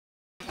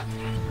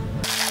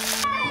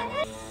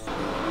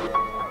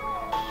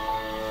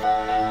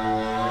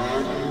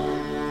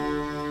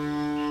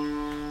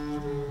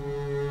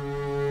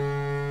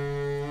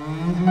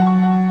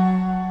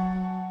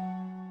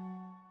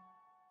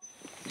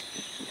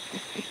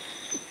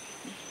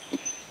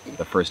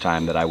first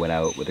time that I went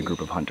out with a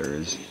group of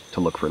hunters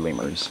to look for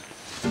lemurs.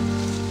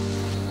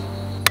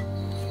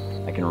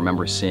 I can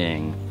remember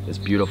seeing this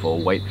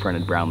beautiful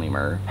white-fronted brown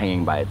lemur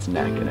hanging by its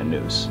neck in a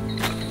noose.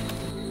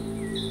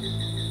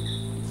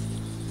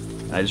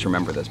 And I just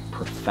remember this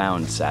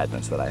profound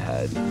sadness that I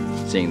had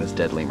seeing this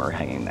dead lemur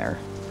hanging there,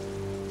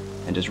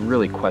 and just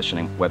really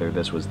questioning whether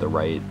this was the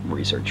right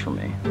research for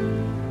me.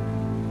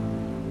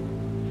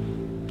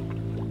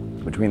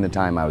 Between the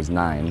time I was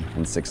 9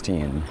 and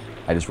 16,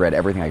 I just read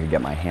everything I could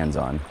get my hands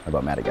on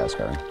about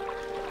Madagascar.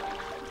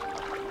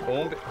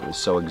 It was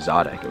so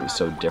exotic, it was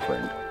so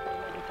different.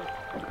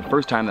 The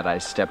first time that I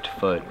stepped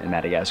foot in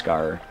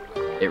Madagascar,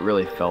 it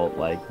really felt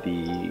like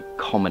the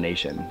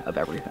culmination of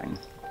everything.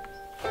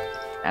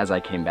 As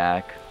I came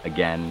back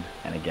again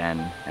and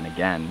again and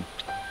again,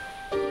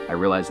 I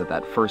realized that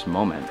that first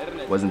moment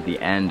wasn't the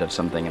end of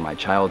something in my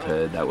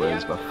childhood that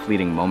was a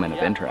fleeting moment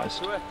of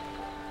interest.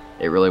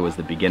 It really was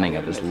the beginning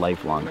of this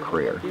lifelong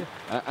career.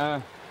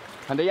 I'm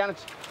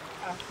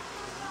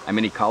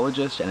an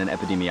ecologist and an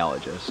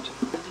epidemiologist.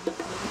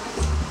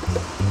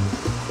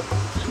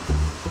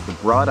 The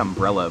broad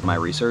umbrella of my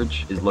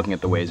research is looking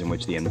at the ways in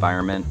which the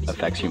environment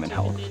affects human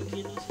health.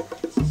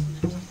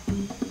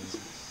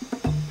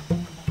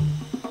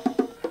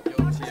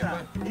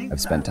 I've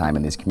spent time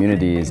in these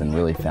communities and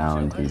really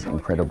found these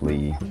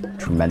incredibly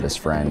tremendous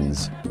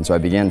friends. And so I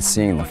began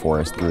seeing the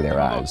forest through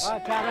their eyes.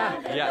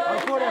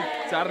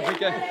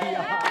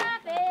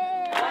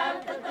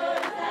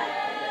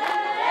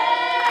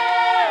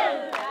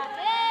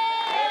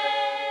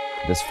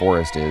 This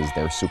forest is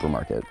their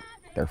supermarket,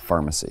 their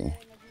pharmacy,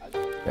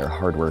 their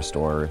hardware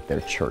store, their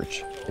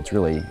church. It's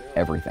really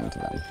everything to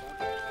them.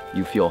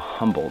 You feel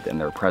humbled in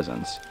their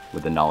presence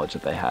with the knowledge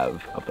that they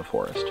have of the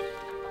forest.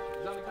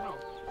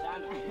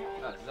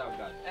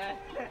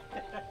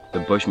 The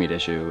bushmeat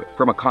issue,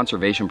 from a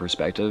conservation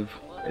perspective,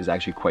 is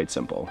actually quite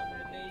simple.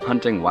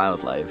 Hunting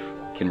wildlife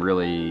can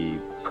really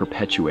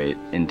perpetuate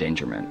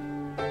endangerment.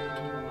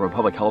 From a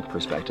public health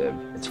perspective,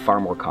 it's far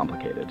more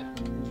complicated.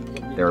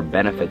 There are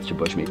benefits to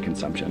bushmeat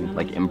consumption,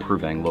 like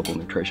improving local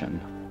nutrition,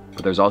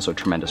 but there's also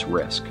tremendous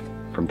risk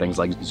from things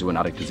like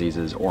zoonotic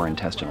diseases or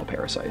intestinal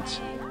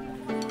parasites.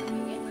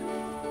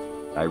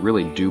 I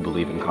really do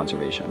believe in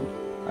conservation.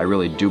 I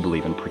really do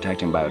believe in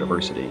protecting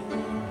biodiversity.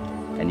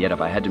 And yet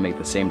if I had to make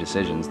the same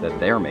decisions that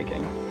they're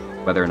making,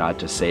 whether or not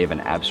to save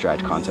an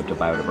abstract concept of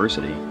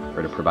biodiversity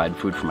or to provide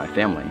food for my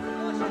family,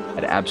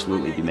 I'd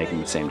absolutely be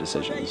making the same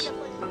decisions.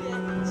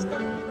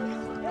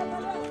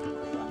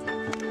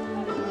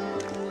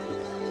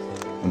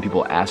 When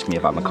people ask me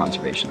if I'm a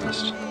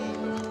conservationist,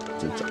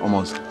 it's an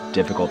almost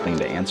difficult thing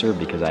to answer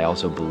because I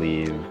also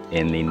believe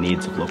in the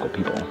needs of local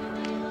people.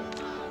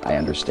 I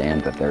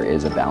understand that there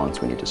is a balance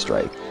we need to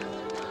strike.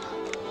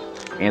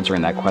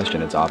 Answering that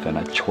question, it's often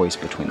a choice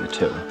between the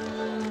two.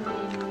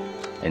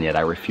 And yet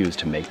I refuse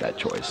to make that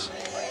choice.